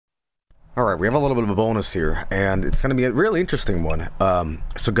Alright, we have a little bit of a bonus here, and it's going to be a really interesting one.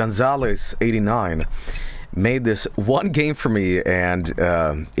 So Gonzalez89 made this one game for me, and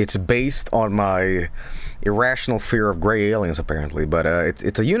it's based on my irrational fear of gray aliens, apparently. But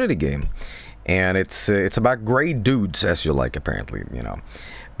it's a Unity game, and it's about gray dudes, as you like, apparently, you know.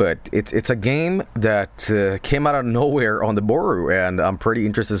 But it's a game that came out of nowhere on the Boru, and I'm pretty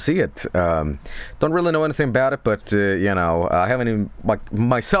interested to see it. Don't really know anything about it, but you know, I haven't even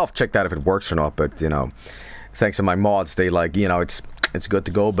myself checked out if it works or not. But you know, thanks to my mods, they you know, it's good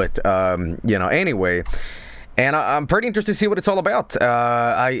to go. But you know, anyway, and I'm pretty interested to see what it's all about.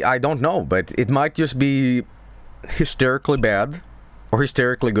 I don't know, but it might just be hysterically bad or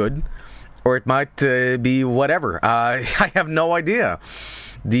hysterically good, or it might be whatever. I have no idea.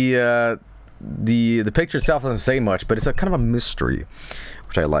 The picture itself doesn't say much, but it's a kind of a mystery,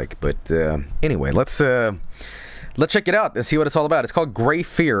 which I like. But anyway, let's check it out and see what it's all about. It's called Gray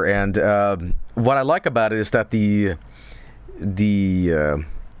Fear, and what I like about it is that the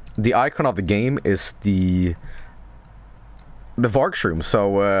icon of the game is the Vargskelethor.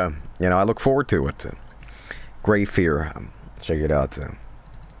 So you know, I look forward to it. Gray Fear. Check it out.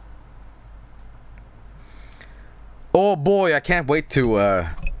 Oh boy, I can't wait to,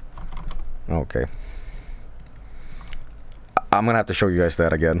 okay. I'm gonna have to show you guys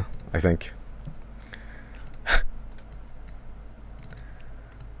that again, I think.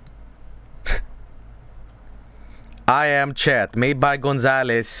 I am chat, made by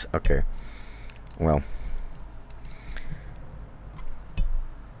Gonzalez. Okay. Well.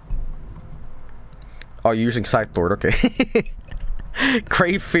 Oh, you're using Scythelord, okay.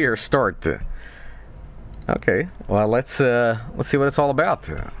 Crave Fear, start. Okay, well, let's see what it's all about.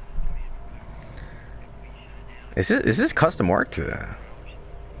 Is this custom art?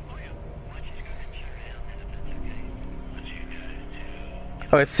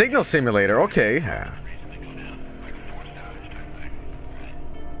 Oh, it's Signal Simulator. Okay.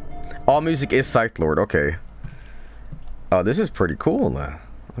 All music is Scythelord. Okay. Oh, this is pretty cool.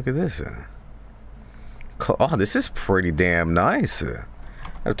 Look at this. Oh, this is pretty damn nice.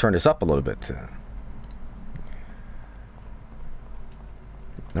 I'll turn this up a little bit.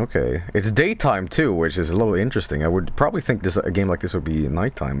 Okay, it's daytime too, which is a little interesting. I would probably think a game like this would be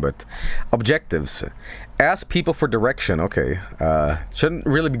nighttime, but objectives. Ask people for direction. Okay, shouldn't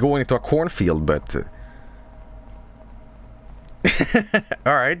really be going into a cornfield, but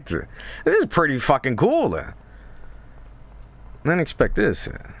all right, this is pretty fucking cool. I didn't expect this.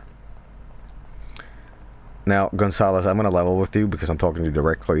 Now, Gonzalez, I'm gonna level with you because I'm talking to you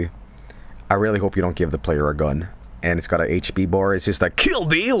directly. I really hope you don't give the player a gun. And it's got an HP bar. It's just like, kill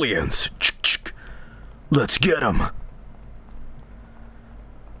the aliens! Let's get them!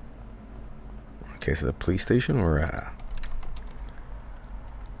 Okay, is it a police station or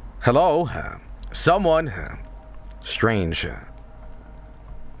hello? Someone? Strange.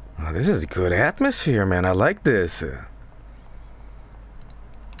 Oh, this is a good atmosphere, man. I like this.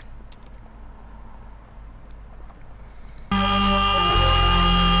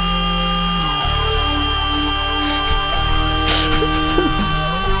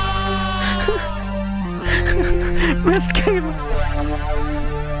 This game.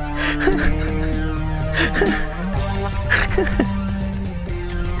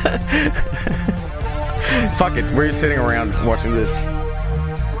 Fuck it, we're just sitting around watching this.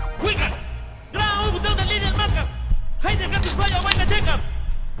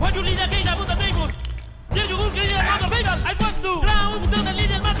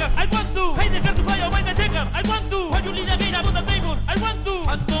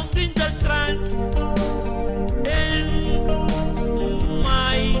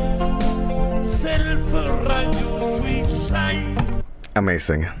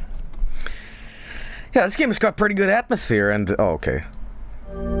 Amazing. Yeah, this game has got pretty good atmosphere and oh, okay.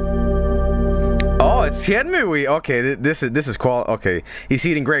 Oh, it's Shenmue. Okay, this is okay. He's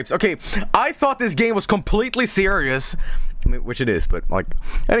eating grapes. Okay, I thought this game was completely serious. I mean, which it is, but like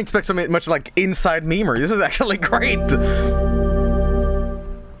I didn't expect so much like inside memery. This is actually great.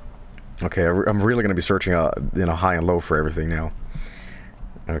 Okay, I'm really gonna be searching you know, high and low for everything now.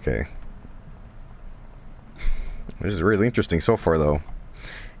 Okay. This is really interesting so far, though.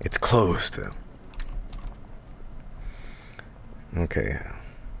 It's closed. Okay.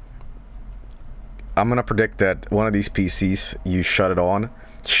 I'm gonna predict that one of these PCs, you put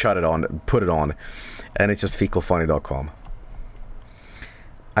it on, and it's just fecalfunny.com.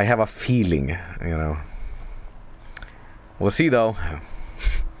 I have a feeling, you know. We'll see, though.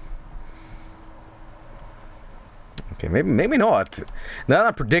 Okay, maybe not. Now that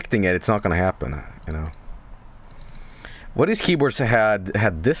I'm predicting it, it's not gonna happen, you know. What these keyboards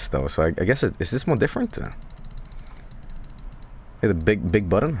had this though, so I guess is this one different? Hey, the big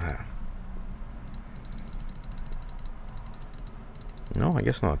button. No, I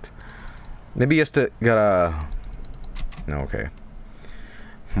guess not. Maybe you just gotta. No, okay.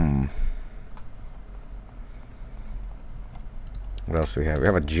 What else do we have? We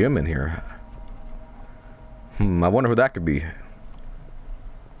have a gym in here. I wonder who that could be. Am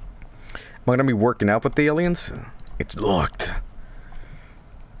I gonna be working out with the aliens? It's locked.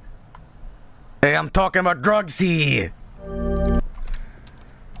 Hey, I'm talking about Drugsy!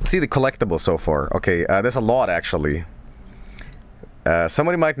 Let's see the collectibles so far. Okay, there's a lot actually.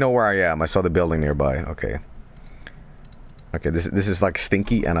 Somebody might know where I am. I saw the building nearby. Okay. Okay, this is like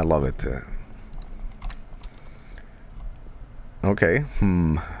stinky and I love it. Okay,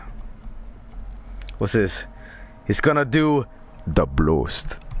 What's this? He's gonna do the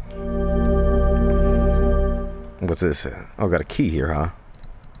blast. What's this? Oh, got a key here, huh?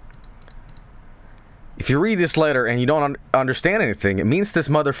 If you read this letter and you don't understand anything, it means this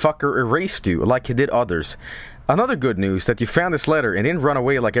motherfucker erased you like he did others. Another good news that you found this letter and didn't run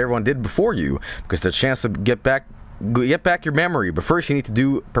away like everyone did before you, because there's a chance to get back your memory. But first you need to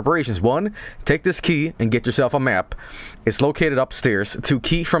do preparations. 1, take this key and get yourself a map. It's located upstairs. 2,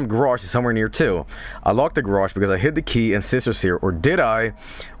 key from garage is somewhere near 2. I locked the garage because I hid the key and scissors here. Or did I?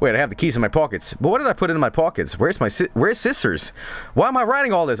 Wait, I have the keys in my pockets. But what did I put in my pockets? Where's scissors? Why am I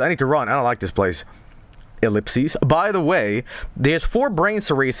writing all this? I need to run. I don't like this place. Ellipses. By the way, there's 4 brain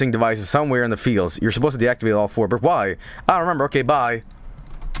erasing devices somewhere in the fields. You're supposed to deactivate all 4, but why? I don't remember. Okay, bye.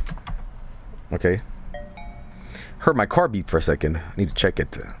 Okay. Heard my car beep for a second. I need to check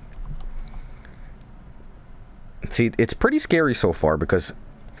it. See, it's pretty scary so far because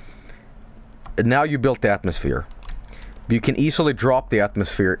now you built the atmosphere. You can easily drop the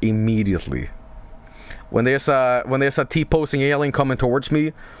atmosphere immediately. When there's a T-posing alien coming towards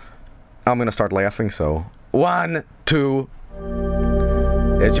me, I'm gonna start laughing. So 1, 2.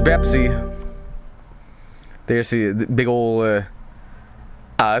 There's your Pepsi. There's the big old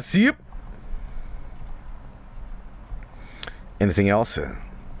soup. Anything else?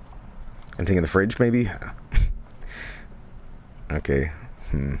 Anything in the fridge, maybe? Okay.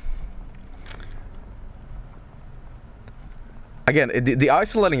 Again, the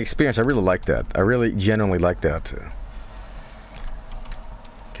isolating experience, I really like that. I really genuinely like that.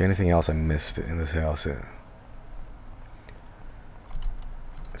 Okay, anything else I missed in this house?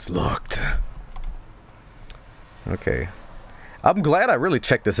 It's locked. Okay. I'm glad I really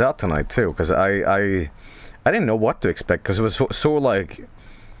checked this out tonight, too, because I didn't know what to expect, because it was so like,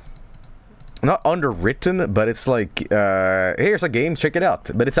 not underwritten, but it's like, here's a game, check it out.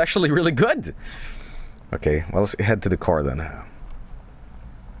 But it's actually really good. Okay, well, let's head to the car then. I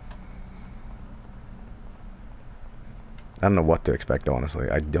don't know what to expect, honestly.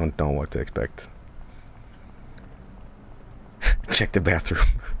 I don't know what to expect. Check the bathroom.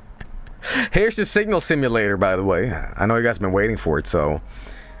 Here's the signal simulator, by the way. I know you guys have been waiting for it, so,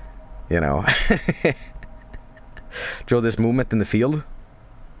 you know. Draw this movement in the field? What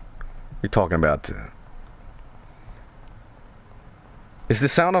are you talking about? Is the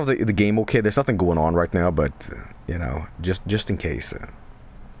sound of the game okay? There's nothing going on right now, but, you know, just in case.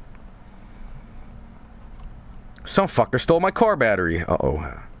 Some fucker stole my car battery. Uh-oh.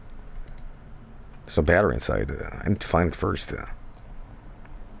 There's no battery inside. I need to find it first.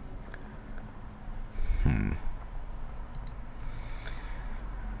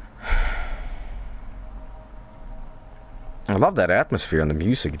 I love that atmosphere and the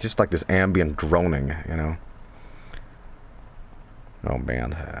music. It's just like this ambient droning, you know? Oh,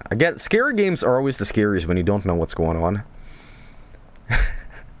 man. I get scary games are always the scariest when you don't know what's going on.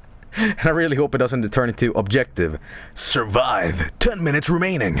 And I really hope it doesn't turn into objective. Survive. 10 minutes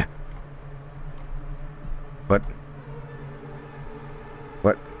remaining. What?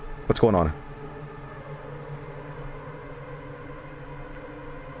 What? What's going on?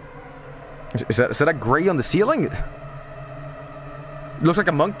 Is that gray on the ceiling? It looks like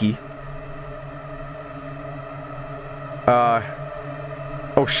a monkey.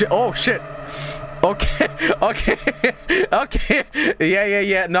 Oh shit. Oh shit. Okay. Okay. Okay.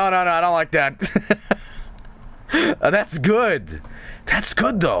 Yeah. No, I don't like that. That's good. That's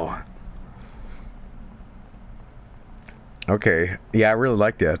good though. Okay. Yeah, I really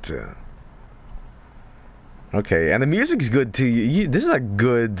like that. Okay, and the music's good too. This is a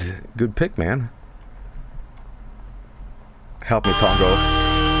good pick, man. Help me,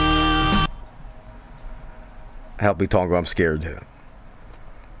 Tongo. Help me, Tongo. I'm scared.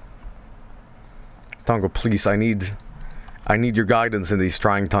 Tongo, please. I need your guidance in these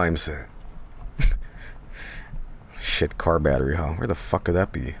trying times. Shit, car battery, huh? Where the fuck could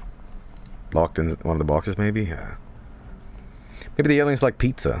that be? Locked in one of the boxes, maybe? Yeah. Maybe the aliens like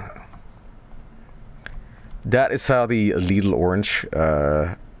pizza. That is how the Lidl orange,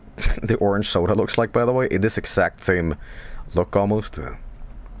 the orange soda looks like, by the way. It is exact same look, almost.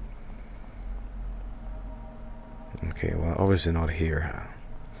 Okay, well, obviously not here.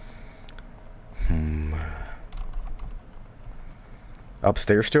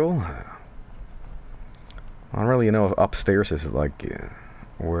 Upstairs still? I don't really know if upstairs is like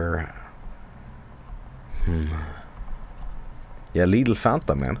where. Yeah, Lidl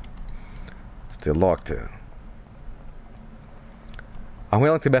Fanta, man. Still locked. I'm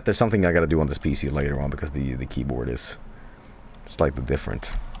willing to bet there's something I gotta do on this PC later on because the keyboard is slightly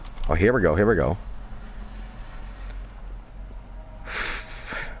different. Oh, here we go. Here we go.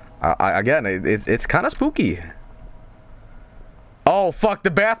 Again, it's kind of spooky. Oh, fuck,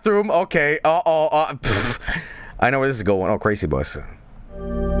 the bathroom. Okay. I know where this is going. Oh, crazy bus.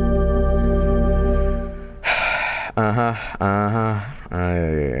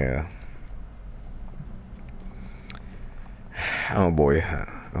 Yeah. Oh boy.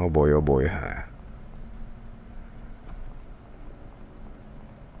 Oh boy, oh boy.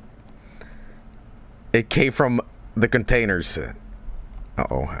 It came from the containers.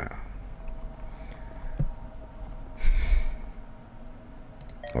 Uh-oh.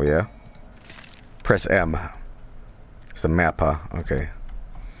 Oh yeah? Press M. It's the map, huh? Okay.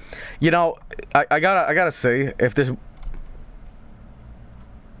 You know, I gotta say, if there's...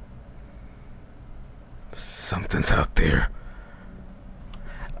 Something's out there.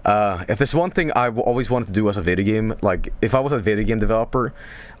 If there's one thing I've always wanted to do as a video game, like, if I was a video game developer,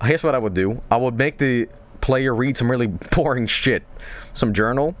 here's what I would do. I would make the player read some really boring shit. Some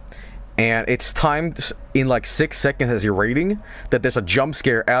journal. And it's timed in like 6 seconds as you're reading, that there's a jump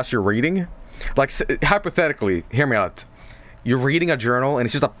scare as you're reading. Like, hypothetically, hear me out. You're reading a journal and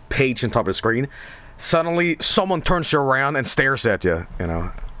it's just a page on top of the screen. Suddenly, someone turns you around and stares at you, you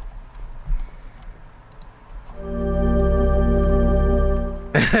know.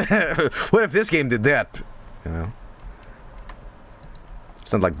 What if this game did that? You know?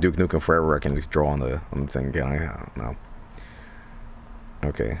 It's not like Duke Nukem Forever. I can just draw on the thing, can I? No.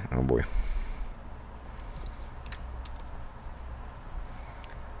 Okay, oh boy.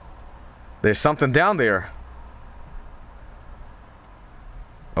 There's something down there.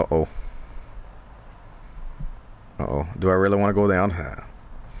 Uh-oh. Uh-oh. Do I really want to go down?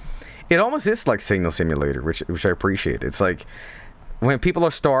 It almost is like Signal Simulator, which I appreciate. It's like, when people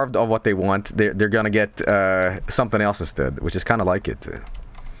are starved of what they want, they're gonna get something else instead, which is kind of like it.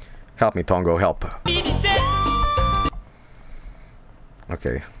 Help me, Tongo, help.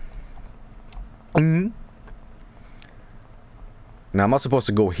 Okay. Now, I'm not supposed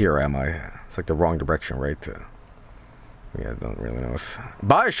to go here, am I? It's like the wrong direction, right? Yeah, I don't really know if...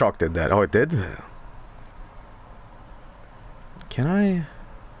 Bioshock did that. Oh, it did? Can I...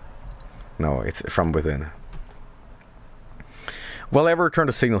 No, it's from within. Will I ever return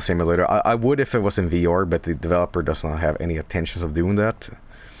to Signal Simulator? I would if it was in VR, but the developer does not have any intentions of doing that.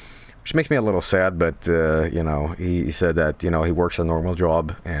 Which makes me a little sad, but, you know, he said that, you know, he works a normal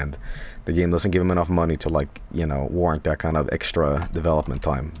job, and the game doesn't give him enough money to, like, you know, warrant that kind of extra development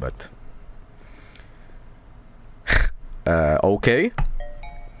time, but... okay.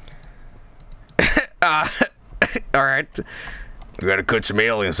 Alright. We gotta cut some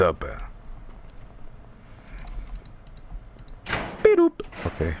aliens up.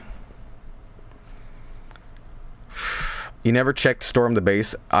 Okay. You never checked Storm the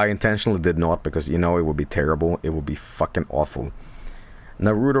Base? I intentionally did not, because you know it would be terrible. It would be fucking awful.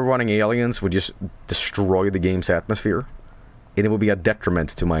 Naruto running aliens would just destroy the game's atmosphere. And it would be a detriment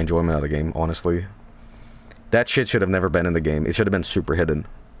to my enjoyment of the game, honestly. That shit should have never been in the game. It should have been super hidden.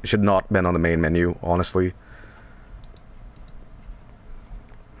 It should not have been on the main menu, honestly.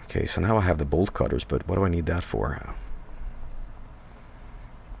 Okay, so now I have the bolt cutters, but what do I need that for?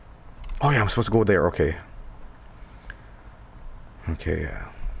 Oh yeah, I'm supposed to go there, okay. Okay, yeah.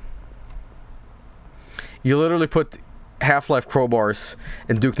 You literally put Half-Life crowbars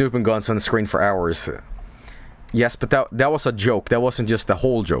and Duke Nukem guns on the screen for hours. Yes, but that was a joke. That wasn't just the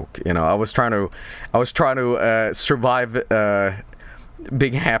whole joke, you know. I was trying to survive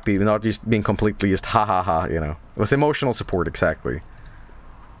being happy, not just being completely just ha ha ha, you know. It was emotional support, exactly.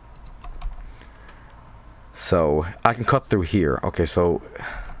 So, I can cut through here. Okay, so...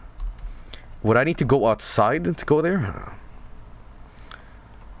 Would I need to go outside to go there?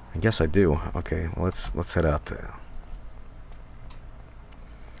 I guess I do. Okay, well, let's head out there.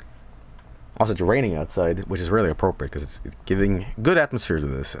 Also, it's raining outside, which is really appropriate because it's giving good atmosphere to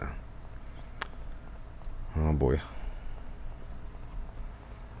this. Oh boy.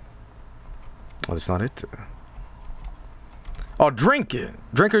 Oh, that's not it. Oh, drink it!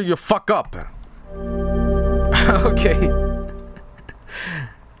 Drink or you fuck up! Okay.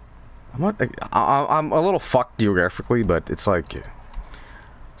 I'm a little fucked geographically, but it's like...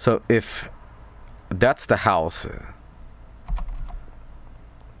 So, if... That's the house.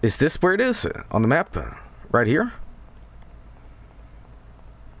 Is this where it is? On the map? Right here?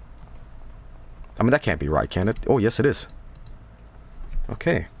 I mean, that can't be right, can it? Oh, yes it is.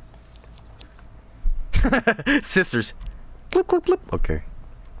 Okay. Sisters. Clip, clip, clip. Okay.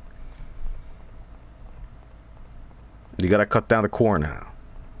 You gotta cut down the corn now.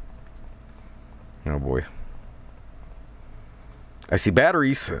 Oh boy. I see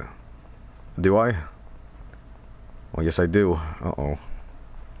batteries. Do I? Well, yes I do. Uh-oh.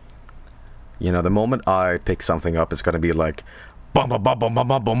 You know, the moment I pick something up, it's gonna be like... Bum bum bum bum bum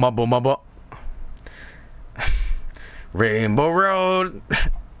bum bum bum bum bum. Rainbow Road.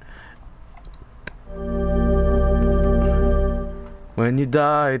 When you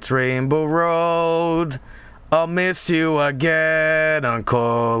die, it's Rainbow Road. I'll miss you again,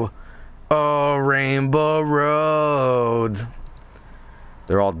 Uncle. Oh, Rainbow Road.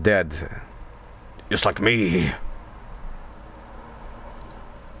 They're all dead. Just like me.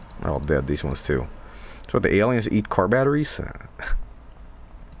 They're all dead, these ones too. So the aliens eat car batteries?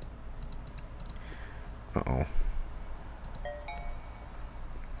 Uh-oh.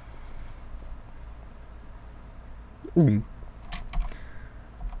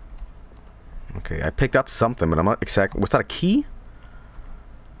 Okay, I picked up something, but I'm not exactly... Was that a key?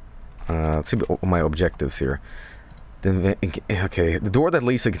 Let's see my objectives here. Okay, the door that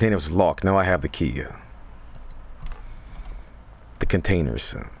leads to the container was locked. Now I have the key. The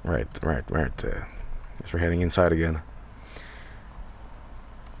containers. Right. Guess we're heading inside again.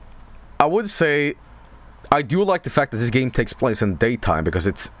 I would say... I do like the fact that this game takes place in daytime, because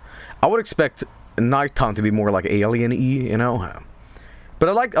it's... I would expect nighttime to be more like Alien-y, you know? But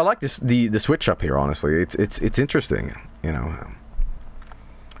I like this the switch up here, honestly. It's interesting, you know.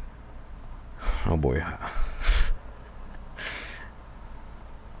 Oh boy.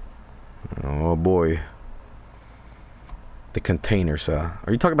 Oh boy. The containers, Are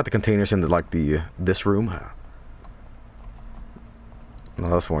you talking about the containers in the, this room? No,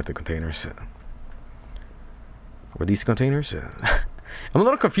 those weren't the containers. Were these the containers? I'm a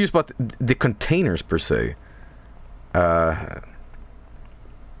little confused about the containers per se.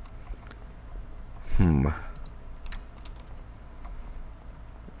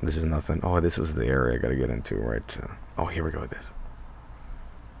 This is nothing. Oh, this was the area I gotta get into, right? Oh, here we go with this.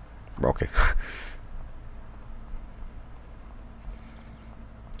 Okay.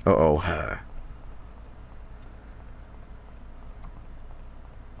 Uh-oh.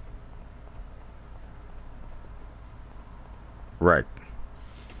 Right.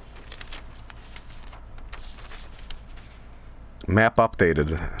 Map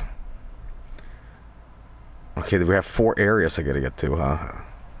updated. Okay, we have 4 areas I gotta get to, huh?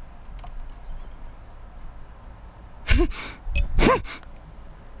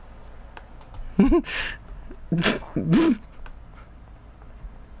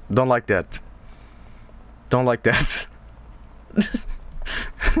 Don't like that. Don't like that.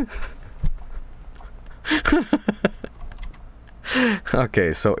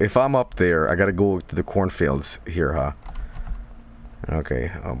 Okay, so if I'm up there, I gotta go to the cornfields here, huh? Okay,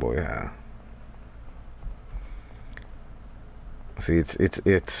 oh boy, See,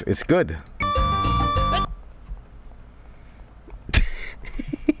 it's good.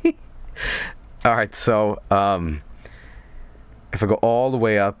 Alright, so, if I go all the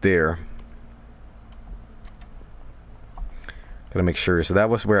way out there... Gotta make sure, so that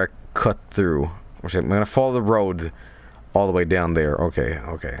was where I cut through. I'm gonna follow the road all the way down there. Okay.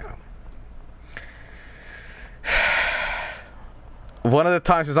 One of the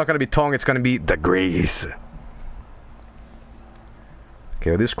times it's not gonna be tongue, it's gonna be the grease.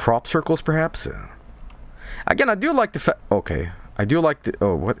 Okay, are these crop circles, perhaps? Again, I do like the okay. I do like the...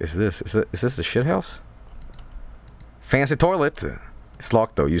 Oh, what is this? Is this the shit house? Fancy toilet. It's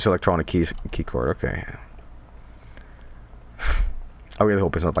locked, though. Use electronic key card. Okay. I really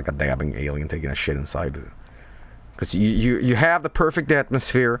hope it's not like a dabbing alien taking a shit inside. Because you have the perfect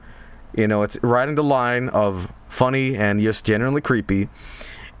atmosphere. You know, it's right in the line of funny and just generally creepy.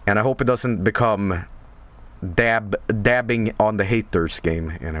 And I hope it doesn't become dabbing on the haters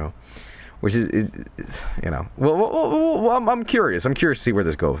game, you know. Which is you know. Well, I'm curious. I'm curious to see where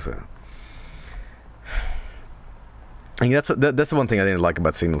this goes. And that's the one thing I didn't like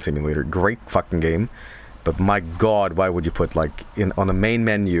about Signal Simulator. Great fucking game. But my god, why would you put, like, on the main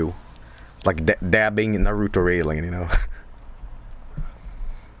menu, Like dabbing Naruto railing, you know.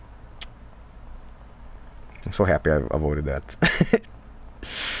 I'm so happy I avoided that.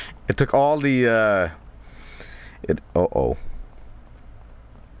 It took all the uh-oh.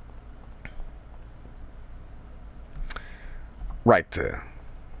 Right.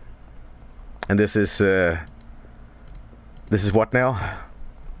 And this is what now?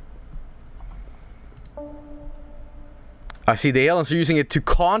 I see the aliens are using it to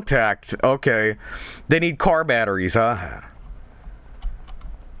contact. Okay. They need car batteries, huh?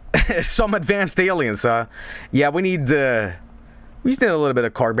 Some advanced aliens, huh? Yeah, we need a little bit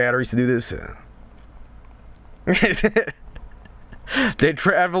of car batteries to do this. They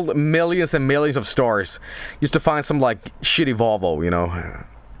traveled millions and millions of stars just to find some, like, shitty Volvo, you know?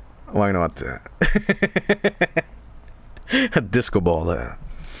 Why not? A disco ball.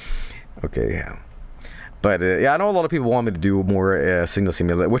 Okay, yeah. But, yeah, I know a lot of people want me to do more Signal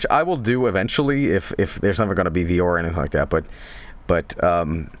Simulator, which I will do eventually if there's never going to be VR or anything like that. But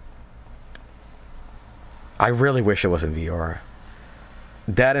I really wish it was in VR.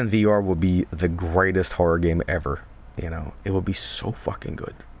 That in VR would be the greatest horror game ever. You know, it would be so fucking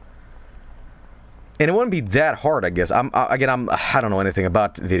good. And it wouldn't be that hard, I guess. I don't know anything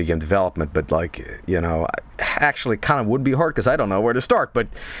about video game development, but, like, you know, actually kind of would be hard because I don't know where to start. But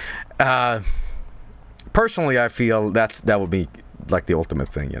personally, I feel that would be like the ultimate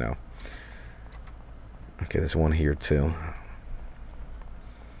thing, you know. Okay, there's one here too.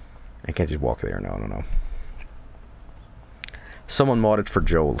 I can't just walk there. No. Someone modded for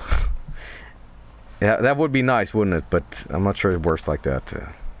Joel. Yeah, that would be nice, wouldn't it? But I'm not sure it works like that.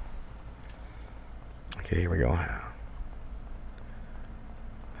 Okay, here we go. I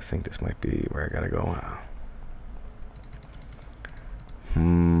think this might be where I gotta go.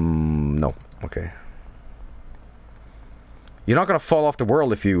 No. Okay. You're not gonna fall off the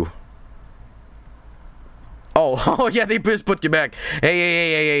world if you... Oh, yeah, they just put you back.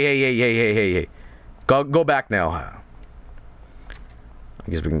 Hey. Go back now. I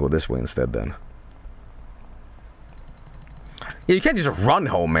guess we can go this way instead then. Yeah, you can't just run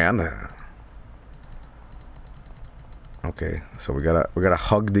home, man. Okay, so we gotta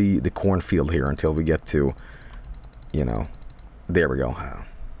hug the cornfield here until we get to, you know, there we go.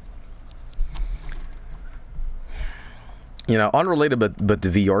 You know, unrelated but the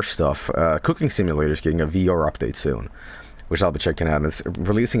VR stuff, Cooking Simulator is getting a VR update soon, which I'll be checking out. It's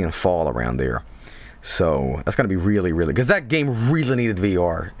releasing in fall around there. So, that's gonna be really, because that game really needed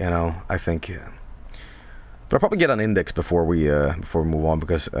VR, you know, I think. But I'll probably get an index before we move on,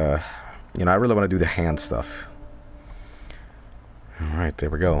 because, you know, I really want to do the hand stuff. Alright, there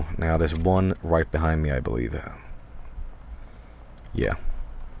we go. Now, there's one right behind me, I believe. Yeah.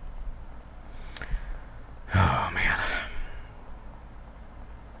 Oh, man.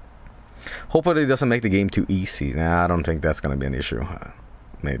 Hopefully it doesn't make the game too easy. Nah, I don't think that's gonna be an issue.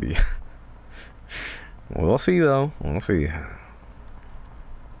 Maybe. We'll see, though. We'll see.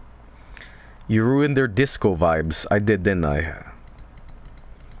 You ruined their disco vibes. I did, didn't I?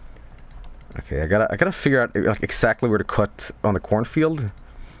 Okay, I gotta figure out like exactly where to cut on the cornfield.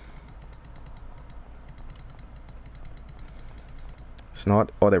 It's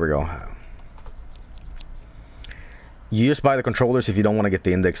not... Oh, there we go. You just buy the controllers if you don't want to get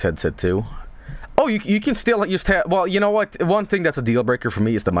the index headset too. Oh, you can still just have... Well, you know what? One thing that's a deal breaker for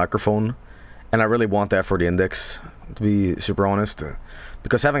me is the microphone. And I really want that for the index, to be super honest.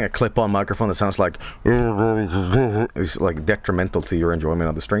 Because having a clip-on microphone that sounds like... is like detrimental to your enjoyment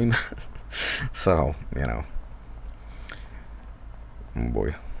of the stream. So, you know. Oh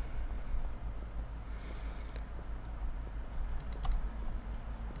boy.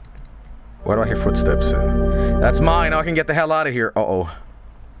 Why do I hear footsteps? That's mine. I can get the hell out of here. Uh-oh.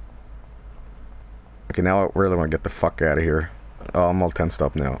 Okay, now I really want to get the fuck out of here. Oh, I'm all tensed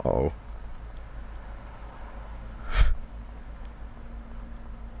up now. Uh-oh.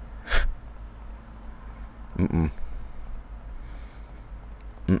 Mm-mm.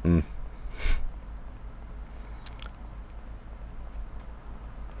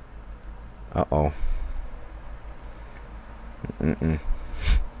 Uh-oh.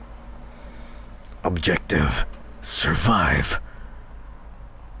 Objective. Survive.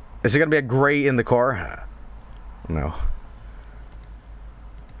 Is there gonna be a gray in the car? No.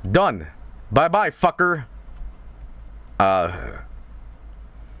 Done. Bye-bye, fucker. Oh.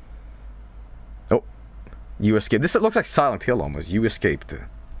 You escaped. This looks like Silent Hill almost. You escaped.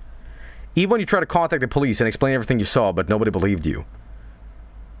 Even when you try to contact the police and explain everything you saw, but nobody believed you.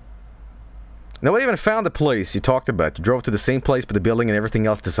 Nobody even found the place you talked about. You drove to the same place, but the building and everything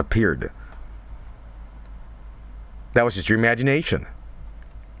else disappeared. That was just your imagination.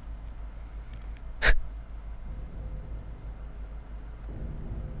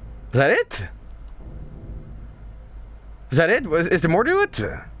 Is that it? Is that it? Is there more to it?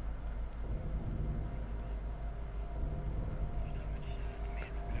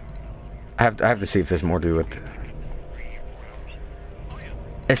 I have to see if there's more to it.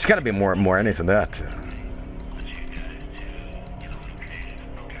 It's gotta be more endings than that.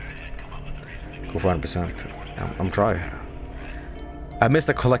 Go for 100%. I'm trying. I missed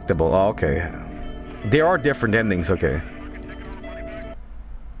a collectible. Oh, okay. There are different endings, okay.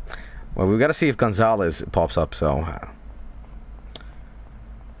 Well, we gotta see if Gonzalez pops up, so...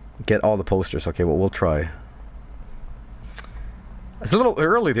 get all the posters. Okay, well, we'll try. It's a little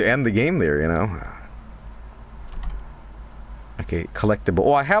early to end the game there, you know. Okay, collectible.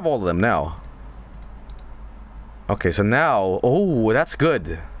 Oh, I have all of them now. Okay, so now... oh, that's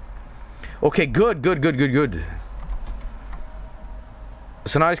good. Okay, good.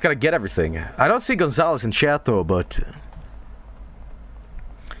 So now he's gotta get everything. I don't see Gonzalez in chat, though, but...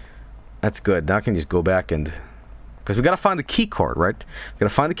 that's good. Now I can just go back and... because we gotta find the key card, right? We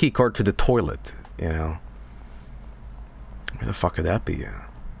gotta find the key card to the toilet, you know. Where the fuck could that be?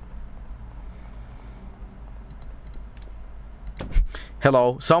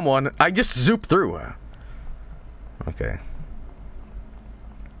 Hello, someone. I just zooped through. Okay.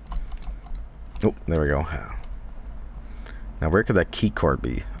 Oh, there we go. Now, where could that key card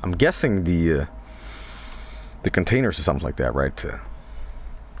be? I'm guessing the containers or something like that, right?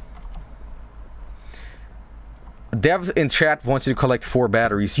 Dev in chat wants you to collect 4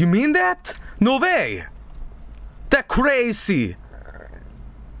 batteries. You mean that? No way! That crazy!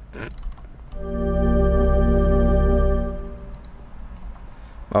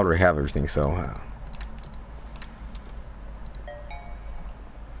 I already have everything, so...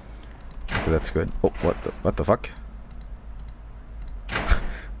 okay, that's good. Oh, what the fuck?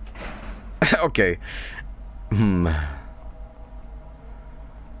 Okay.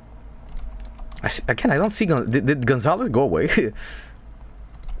 Again, I don't see... Did Gonzalez go away?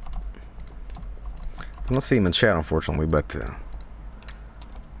 I don't see him in chat, unfortunately, but...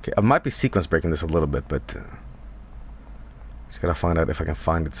 okay, I might be sequence breaking this a little bit, but... just gotta find out if I can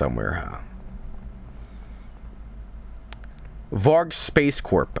find it somewhere. Varg Space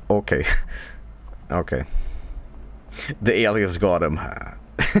Corp. Okay. Okay. The aliens got him.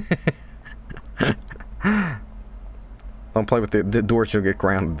 Don't play with the doors, you'll get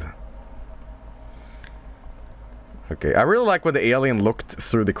grounded. Okay, I really like when the alien looked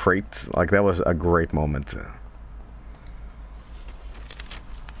through the crate. Like, that was a great moment.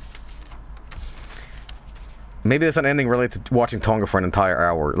 Maybe there's an ending related to watching Tonga for an entire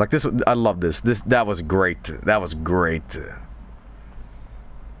hour. Like, this, I love this. That was great. That was great.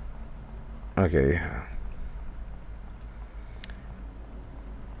 Okay.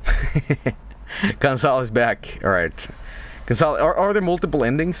 Gonzalez back. Alright. Gonzalez, are there multiple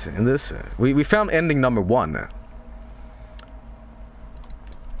endings in this? We found ending number 1.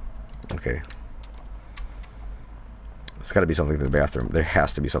 Okay. There's gotta be something in the bathroom. There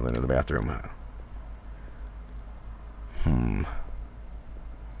has to be something in the bathroom.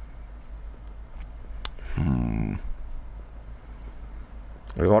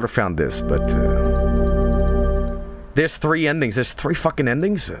 We already found this, but... there's 3 endings. There's 3 fucking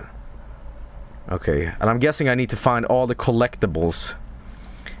endings? Okay, and I'm guessing I need to find all the collectibles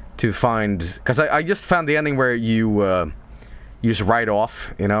to find... because I just found the ending where you just write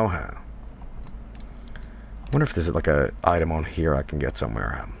off, you know? I wonder if there's like a item on here I can get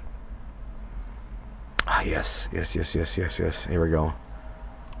somewhere. Ah, yes. Here we go.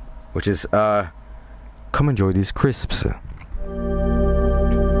 Which is, come enjoy these crisps.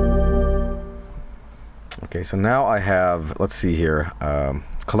 Okay, so now I have, let's see here,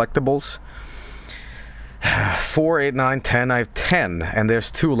 collectibles. 4, 8, 9, 10. I have 10, and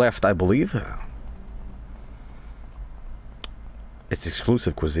there's 2 left, I believe. It's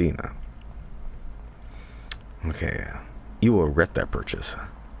exclusive cuisine. Okay, you will regret that purchase.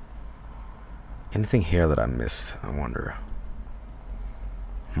 Anything here that I missed, I wonder.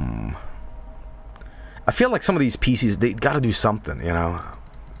 I feel like some of these PCs, they gotta do something, you know?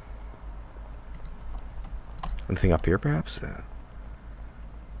 Anything up here, perhaps?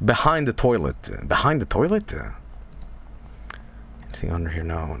 Behind the toilet. Behind the toilet? Anything under here?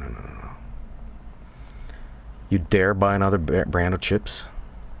 No. You dare buy another brand of chips?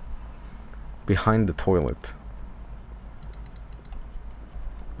 Behind the toilet.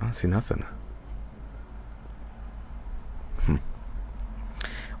 I don't see nothing.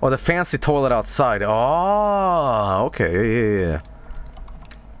 Oh, the fancy toilet outside. Oh, okay. Yeah.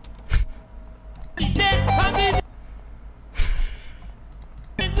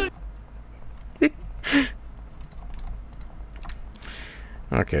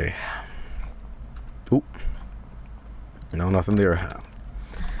 Okay. Oop. No, nothing there.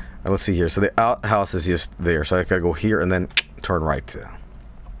 Let's see here. So the outhouse is just there. So I gotta go here and then turn right.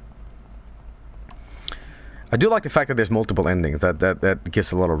 I do like the fact that there's multiple endings. That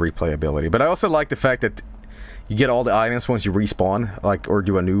gives a lot of replayability. But I also like the fact that you get all the items once you respawn, like, or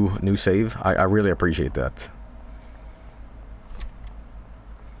do a new save. I really appreciate that.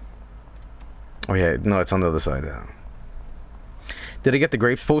 Oh yeah, no, it's on the other side. Did I get the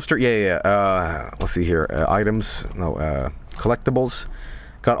grapes poster? Yeah. Let's see here. Items. No. Collectibles.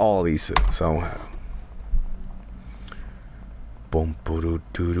 Got all of these. So. Boom, doo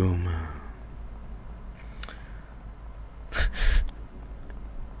doo doom.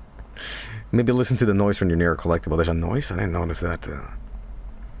 Maybe listen to the noise when you're near a collectible. There's a noise? I didn't notice that.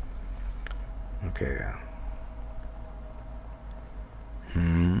 Okay.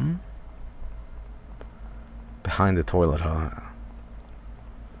 Behind the toilet, huh?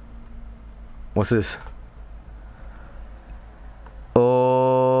 What's this?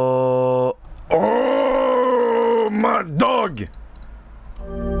 Oh, my dog!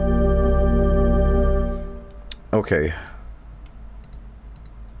 Okay.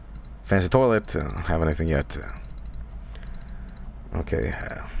 Fancy toilet. Don't have anything yet. Okay.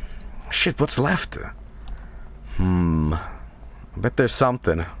 Shit, what's left? I bet there's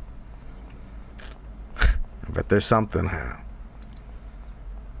something. I bet there's something.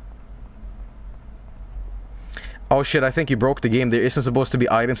 Oh shit, I think you broke the game. There isn't supposed to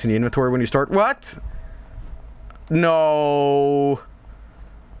be items in the inventory when you start. What? No.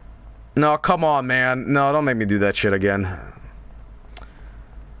 No, come on, man. No, don't make me do that shit again.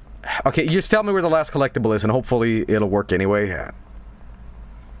 Okay, just tell me where the last collectible is and hopefully it'll work anyway.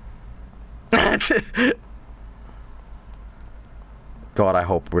 God, I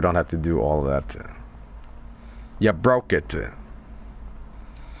hope we don't have to do all of that. You broke it.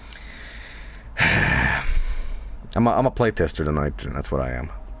 I'm a playtester tonight, and that's what I am.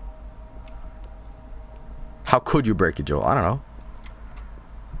 How could you break it, Joel? I don't know.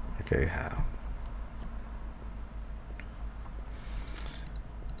 Okay.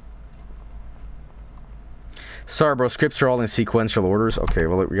 Sorry, bro. Scripts are all in sequential orders. Okay,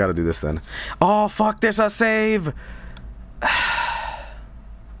 well, we gotta do this then. Oh, fuck, there's a save!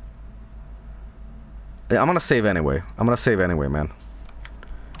 Yeah, I'm gonna save anyway. I'm gonna save anyway, man.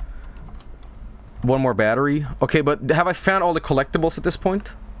 One more battery. Okay, but have I found all the collectibles at this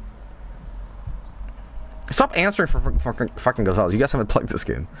point? Stop answering for fucking Gonzalez. You guys haven't played this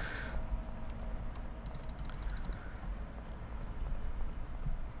game.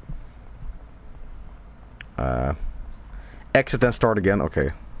 Exit then start again.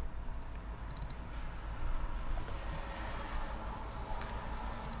 Okay.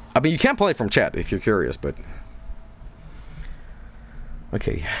 I mean, you can play from chat if you're curious, but...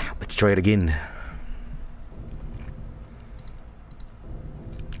 Okay, let's try it again.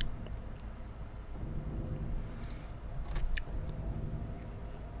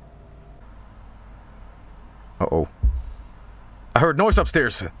 Uh-oh. I heard noise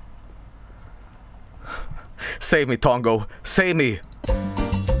upstairs. Save me, Tongo. Save me.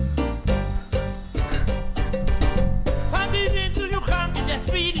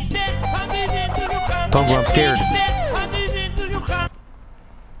 Tongo, I'm scared.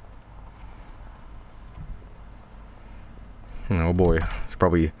 Oh boy. It's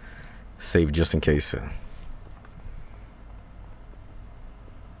probably saved just in case.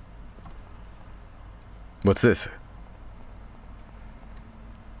 What's this?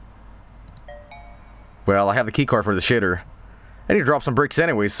 Well, I have the keycard for the shitter. I need to drop some bricks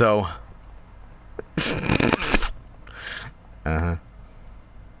anyway, so... Uh-huh.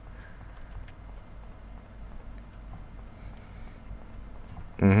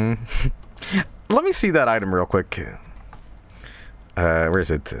 Mm-hmm. Let me see that item real quick. Where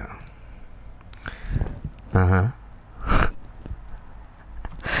is it? Uh-huh.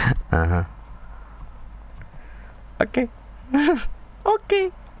 Uh-huh. Okay.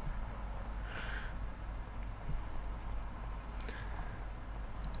 Okay.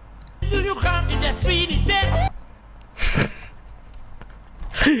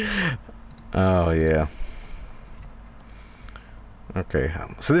 Oh yeah. Okay,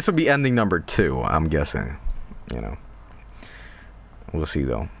 so this would be ending number 2, I'm guessing. You know, we'll see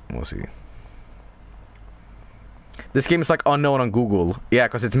though. We'll see. This game is like unknown on Google. Yeah,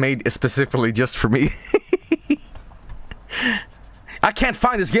 because it's made specifically just for me. I can't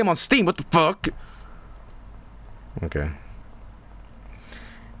find this game on Steam. What the fuck? Okay.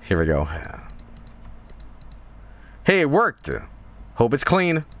 Here we go. Hey, it worked. Hope it's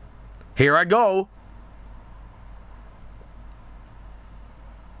clean. Here I go.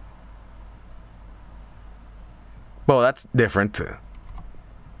 Well, that's different.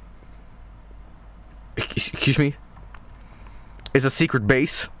 Excuse me? It's a secret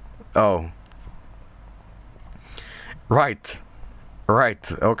base? Oh. Right.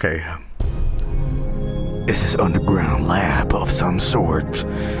 Right, okay. It's this underground lab of some sort.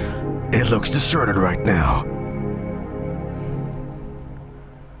 It looks deserted right now.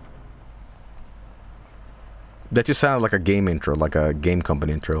 That just sounded like a game intro, like a game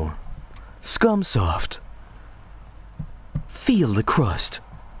company intro. Scumsoft. Feel the crust.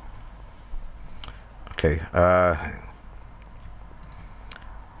 Okay,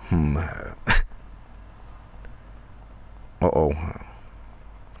 Uh-oh.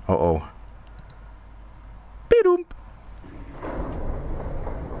 Uh-oh. Be-doom.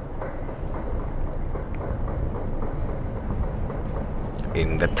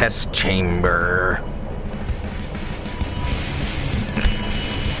 In the test chamber.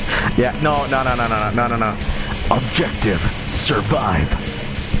 Yeah, no. Objective, survive.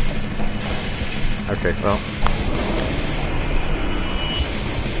 Okay, well.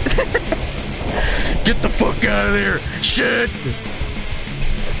 Get the fuck out of there! Shit!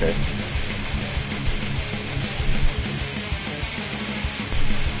 Okay.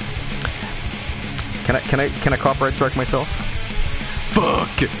 Can I copyright strike myself?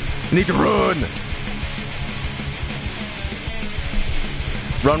 Fuck! Need to run!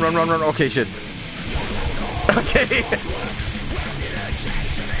 Run. Okay, shit. Okay.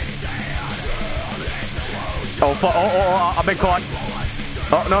 Oh, I've been caught.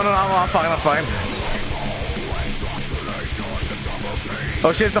 Oh, no, I'm fine.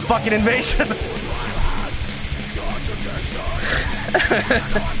 Oh shit, it's a fucking invasion!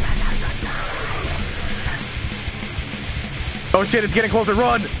 Oh shit, it's getting closer,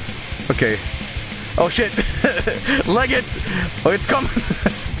 run! Okay. Oh shit! Leg it! Oh, it's coming!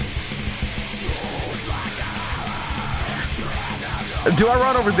 Do I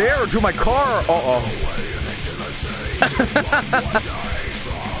run over there or to my car? Uh-oh.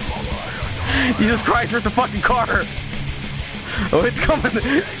 Jesus Christ, where's the fucking car? Oh, it's coming!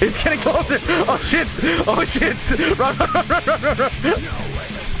 It's getting closer! Oh shit! Oh shit! Run!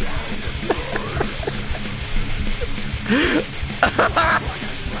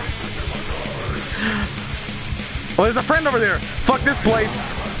 Oh, there's a friend over there! Fuck this place!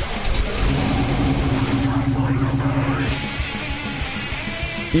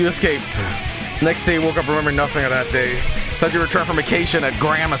 You escaped. Next day, you woke up remembering nothing of that day. Thought you returned from vacation at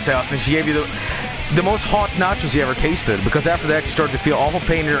Grandma's house and she gave you the most hot nachos you ever tasted, because after that you started to feel awful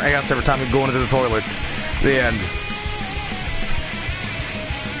pain in your ass every time you go into the toilet. The end.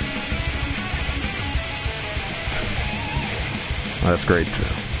 Oh, that's great.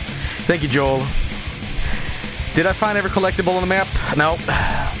 Thank you, Joel. Did I find every collectible on the map? No.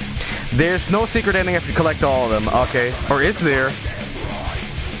 There's no secret ending if you collect all of them. Okay. Or is there?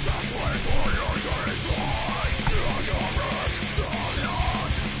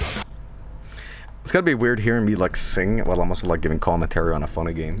 It's gotta be weird hearing me like sing while I'm also like giving commentary on a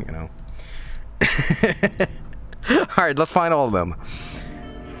funny game, you know. Alright, let's find all of them.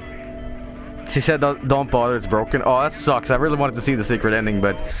 She said don't bother, it's broken. Oh, that sucks. I really wanted to see the secret ending,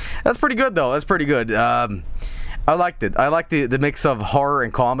 but that's pretty good though. That's pretty good. I liked it. I liked the mix of horror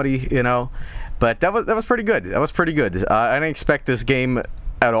and comedy, you know. But that was pretty good. That was pretty good. I didn't expect this game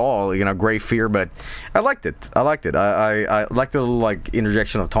at all, you know, Grey Fear, but I liked it. I liked it. I liked the little like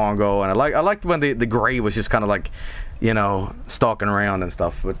interjection of Tongo, and I liked when the Grey was just kind of like, you know, stalking around and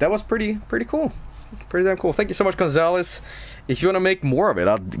stuff. But that was pretty cool. Pretty damn cool. Thank you so much, Gonzalez. If you want to make more of it,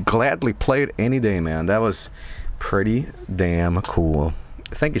 I'll gladly play it any day, man. That was pretty damn cool.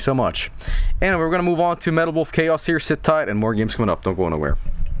 Thank you so much. And we're gonna move on to Metal Wolf Chaos here. Sit tight, and more games coming up. Don't go nowhere.